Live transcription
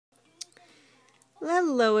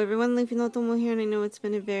Hello everyone, Leafy no Tomo here, and I know it's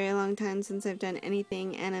been a very long time since I've done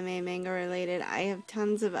anything anime manga related. I have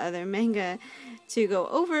tons of other manga to go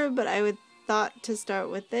over, but I would thought to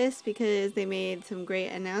start with this because they made some great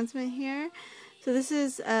announcement here. So this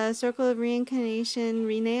is Circle of Reincarnation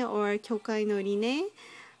Rinne, or Kyoukai no Rinne,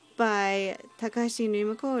 by Takahashi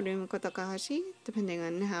Rumiko, or Rumiko Takahashi, depending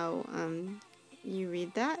on how you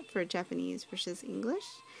read that for Japanese versus English.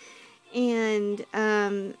 And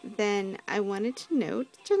then I wanted to note,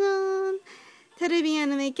 Terebi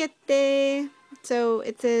anime kette. So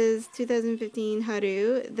it says 2015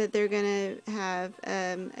 Haru that they're gonna have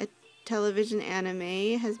a television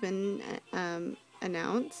anime has been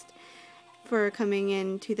announced for coming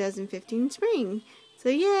in 2015 spring. So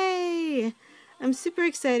yay! I'm super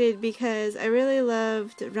excited because I really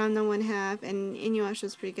loved Ranma One Half, and Inuyasha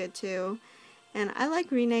was pretty good too. And I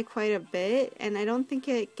like Rinne quite a bit, and I don't think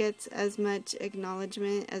it gets as much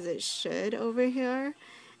acknowledgement as it should over here.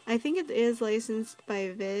 I think it is licensed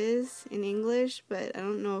by Viz in English, but I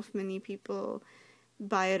don't know if many people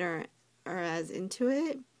buy it or are as into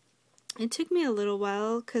it. It took me a little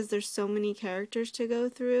while because there's so many characters to go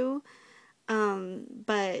through,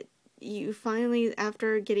 but you finally,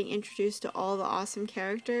 after getting introduced to all the awesome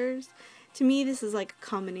characters, to me, this is like a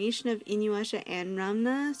combination of Inuyasha and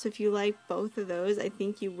Ramna, so if you like both of those, I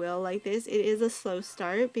think you will like this. It is a slow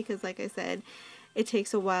start because, like I said, it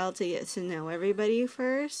takes a while to get to know everybody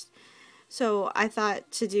first. So I thought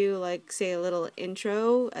to do, like, say, a little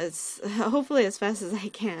intro, as hopefully as fast as I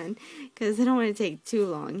can, because I don't want to take too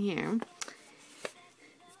long here.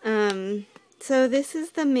 So this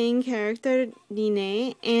is the main character,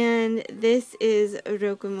 Rinne, and this is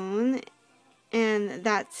Rokumon. And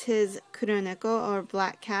that's his Kuroneko, or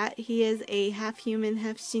black cat. He is a half human,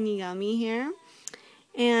 half Shinigami here.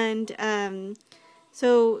 And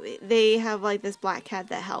so they have like this black cat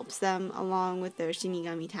that helps them along with their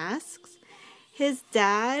Shinigami tasks. His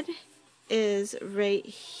dad is right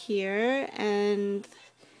here, and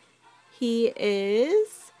he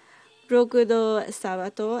is Rokudo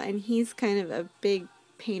Sabato, and he's kind of a big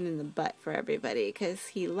pain in the butt for everybody because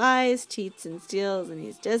he lies, cheats, and steals, and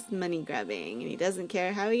he's just money grabbing, and he doesn't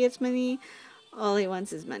care how he gets money. All he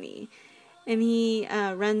wants is money. And he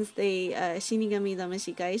runs the Shinigami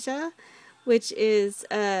Damashi Gaisha, which is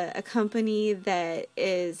a company that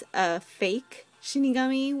is a fake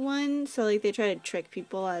Shinigami one, so like they try to trick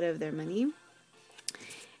people out of their money.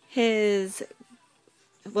 His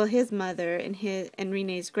mother and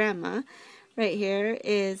Rinne's grandma right here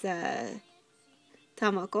is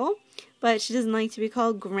Tamako, but she doesn't like to be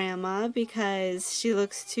called grandma because she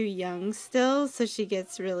looks too young still, so she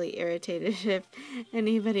gets really irritated if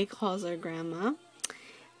anybody calls her grandma.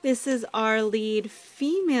 This is our lead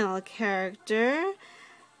female character,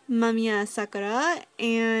 Mamiya Sakura,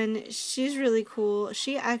 and she's really cool.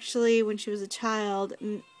 She actually, when she was a child,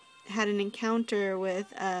 had an encounter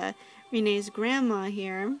with Rinne's grandma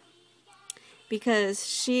here because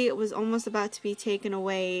she was almost about to be taken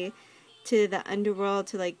away to the underworld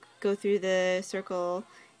to like go through the circle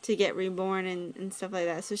to get reborn and stuff like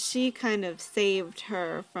that. So she kind of saved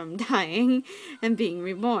her from dying and being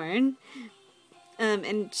reborn.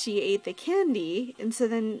 And she ate the candy, and so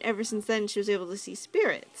then ever since then she was able to see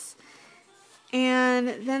spirits.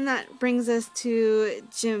 And then that brings us to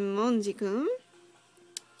Jimonji-kun.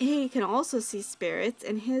 He can also see spirits,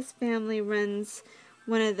 and his family runs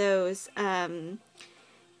one of those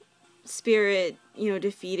spirit,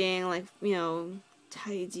 defeating, like,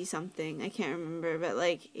 Taiji something, I can't remember, but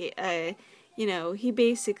like, he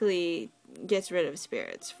basically gets rid of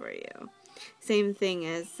spirits for you. Same thing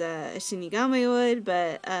as a Shinigami would,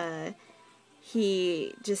 but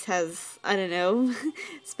he just has, I don't know,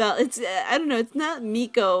 it's not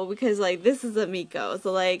Miko, because like this is a Miko,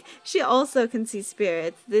 so like she also can see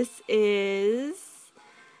spirits. This is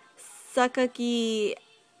Sakaki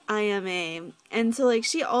Ayame, and so like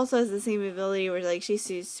she also has the same ability where like she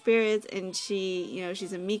sees spirits, and she,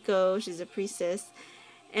 she's a Miko, she's a priestess,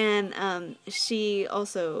 and she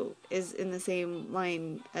also is in the same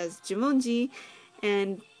line as Jumonji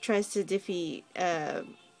and tries to defeat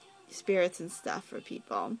spirits and stuff for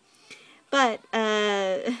people. But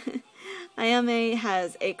Ayame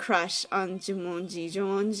has a crush on Jumonji.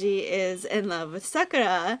 Jumonji is in love with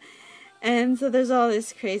Sakura, and so there's all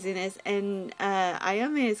this craziness, and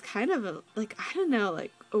Ayame is kind of a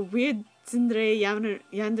weird tsundere,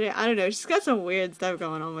 yandere, I don't know, she's got some weird stuff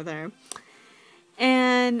going on with her.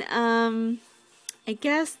 And I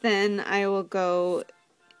guess then I will go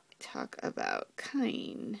talk about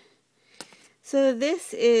Kain. So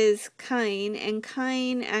this is Kain, and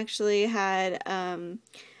Kain actually had an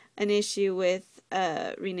issue with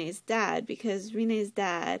Rinne's dad, because Rinne's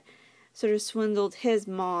dad sort of swindled his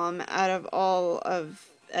mom out of all of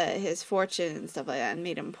his fortune and stuff like that and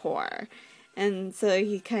made him poor. And so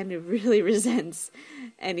he kind of really resents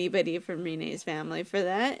anybody from Rinne's family for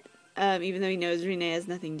that. Even though he knows Rinne has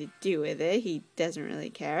nothing to do with it, he doesn't really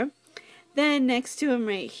care. Then next to him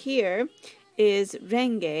right here is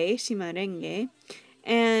Renge, Shima Renge.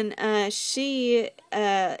 And she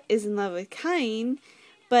is in love with Kain,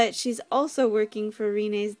 but she's also working for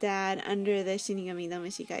Rinne's dad under the Shinigami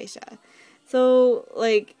Damashi Kaisha. So,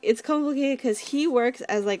 like, it's complicated because he works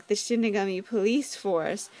as, like, the Shinigami police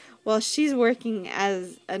force, while she's working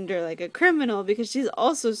as under, like, a criminal because she's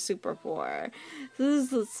also super poor. So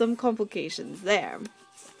there's some complications there.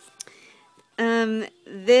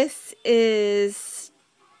 This is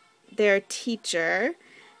their teacher,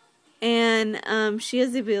 and she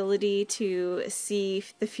has the ability to see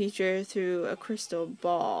the future through a crystal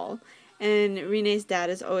ball. And Rinne's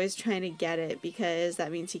dad is always trying to get it because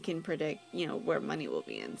that means he can predict, you know, where money will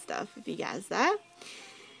be and stuff if he has that.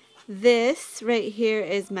 This right here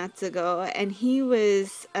is Matsugo, and he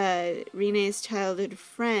was Rinne's childhood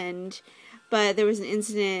friend, but there was an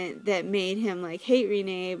incident that made him, like, hate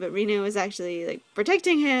Rinne, but Rinne was actually, like,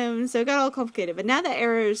 protecting him, so it got all complicated. But now the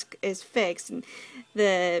error is fixed, and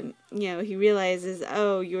he realizes,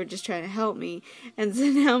 oh, you were just trying to help me. And so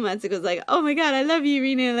now Matsuko's like, oh my god, I love you,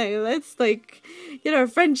 Rinne, like, let's, like, get our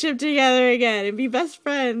friendship together again and be best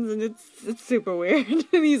friends, and it's super weird. And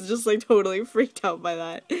he's just, like, totally freaked out by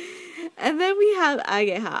that. And then we have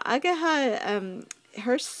Ageha. Ageha,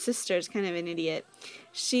 her sister's kind of an idiot.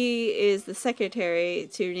 She is the secretary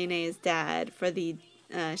to Rinne's dad for the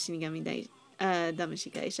Shinigami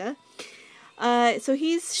Damashi Kaisha. So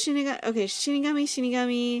he's Shinigami,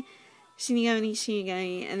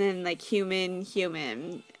 and then, like,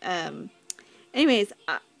 human. Anyways,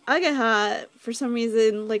 Ageha, for some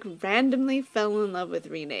reason, like, randomly fell in love with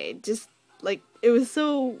Rinne. Just, like, it was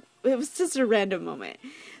just a random moment.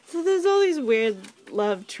 So there's all these weird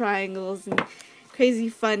love triangles and crazy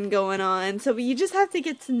fun going on. So you just have to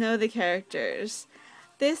get to know the characters.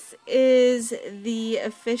 This is the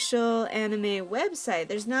official anime website.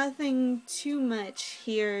 There's nothing too much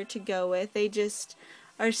here to go with. They just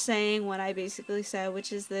are saying what I basically said,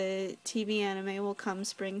 which is the TV anime will come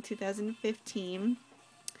spring 2015.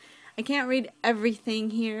 I can't read everything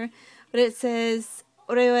here, but it says,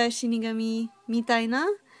 Ore wa Shinigami mitai na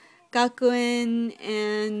Gakuen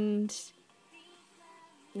and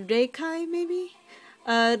Reikai, maybe?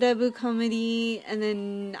 Rebu comedy, and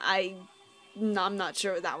then I'm not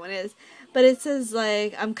sure what that one is, but it says,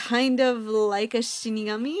 like, I'm kind of like a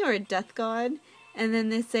Shinigami or a death god, and then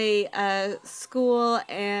they say school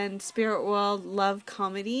and spirit world love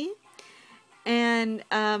comedy, and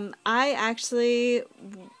I actually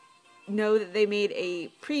know that they made a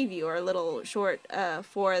preview or a little short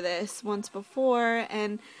for this once before,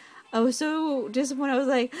 and I was so disappointed. I was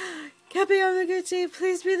like, Kape Yamaguchi,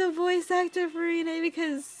 please be the voice actor for Rinne,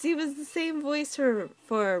 because he was the same voice for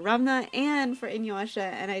Ramna and for Inuyasha,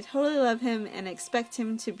 and I totally love him and expect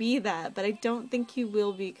him to be that, but I don't think he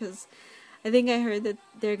will be, because I think I heard that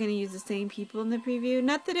they're going to use the same people in the preview.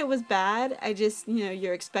 Not that it was bad, I just,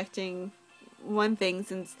 you're expecting one thing,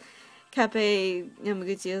 since Kape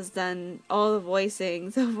Yamaguchi has done all the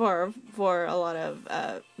voicing so far for a lot of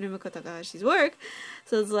Rumiko Takahashi's work.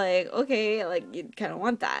 So it's like, okay, like, you kind of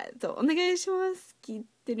want that. So, onegai shimasu.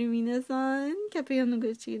 Kitteru minasan, Kape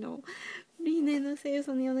Yamaguchi no Rinne no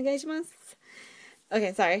seiyuu ni onegai shimasu.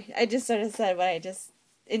 Okay, sorry. I just sort of said what I just,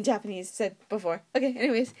 in Japanese, said before. Okay,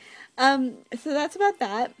 anyways. So that's about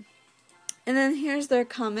that. And then here's their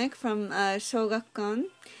comic from Shogakkan.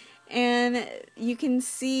 And you can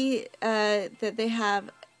see that they have,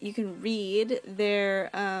 you can read their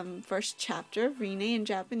first chapter of Rinne in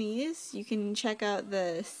Japanese. You can check out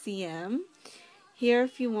the CM here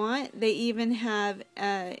if you want. They even have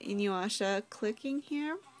Inuyasha clicking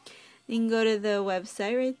here. You can go to the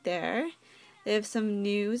website right there. They have some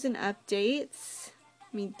news and updates.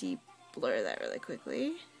 Let me de-blur that really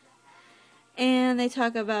quickly. And they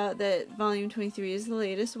talk about that Volume 23 is the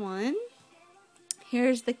latest one.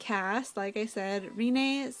 Here's the cast, like I said,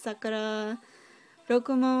 Rinne, Sakura,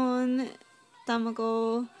 Rokumon,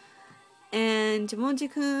 Tamako, and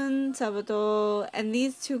Jamonji-kun, Sabato, and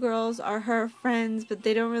these two girls are her friends, but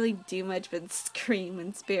they don't really do much but scream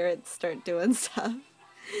when spirits start doing stuff.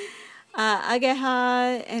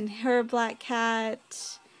 Ageha and her black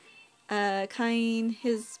cat, Kain,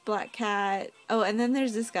 his black cat. Oh, and then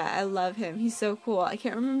there's this guy. I love him. He's so cool. I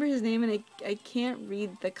can't remember his name, and I can't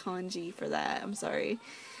read the kanji for that. I'm sorry.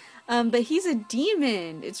 But he's a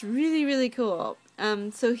demon. It's really, really cool.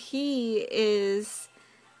 So he is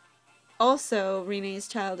also Rinne's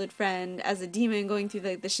childhood friend as a demon going through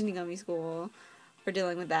like the Shinigami school or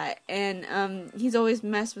dealing with that, and he's always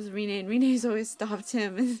messed with Rinne, and Rinne's always stopped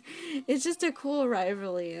him. It's just a cool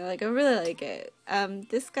rivalry. Like, I really like it.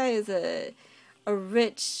 This guy is a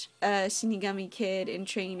rich Shinigami kid in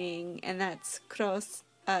training, and that's Cross,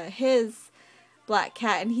 his black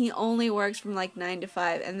cat, and he only works from like 9 to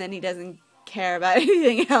 5, and then he doesn't care about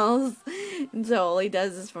anything else, and so all he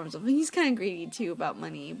does is for himself. And he's kind of greedy too about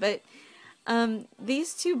money, but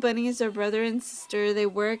these two bunnies are brother and sister. They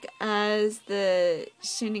work as the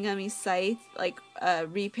Shinigami Scythe, like,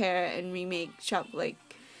 repair and remake shop. Like,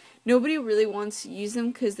 nobody really wants to use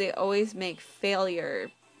them because they always make failure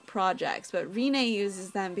projects, but Rinne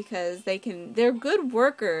uses them because they're good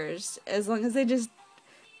workers as long as they just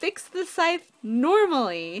fix the scythe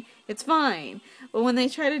normally, it's fine. But when they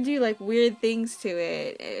try to do like weird things to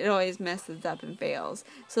it, it always messes up and fails.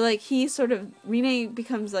 So like Rinne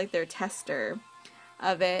becomes like their tester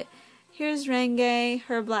of it. Here's Renge,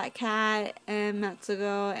 her black cat, and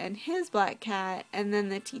Matsugo and his black cat, and then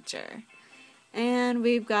the teacher. And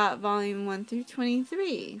we've got volume 1 through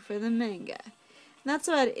 23 for the manga. And that's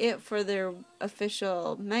about it for their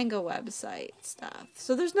official manga website stuff.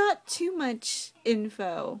 So there's not too much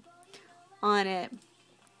info on it,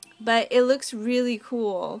 but it looks really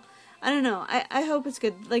cool. I don't know. I hope it's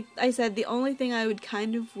good. Like I said, the only thing I would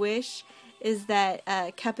kind of wish is that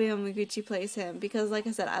Kappe Yamaguchi plays him, because like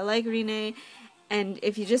I said, I like Rinne, and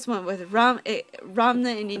if you just went with Ramna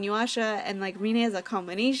and Inuyasha, and like Rinne is a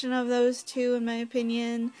combination of those two in my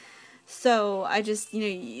opinion. So I just,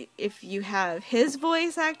 if you have his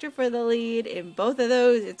voice actor for the lead in both of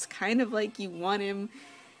those, it's kind of like you want him.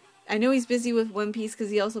 I know he's busy with One Piece because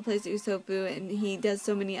he also plays Usopp and he does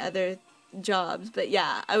so many other jobs, but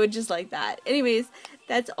yeah, I would just like that. Anyways,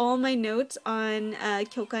 that's all my notes on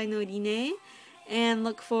Kyoukai no Rinne, and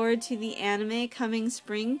look forward to the anime coming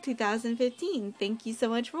spring 2015. Thank you so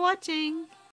much for watching!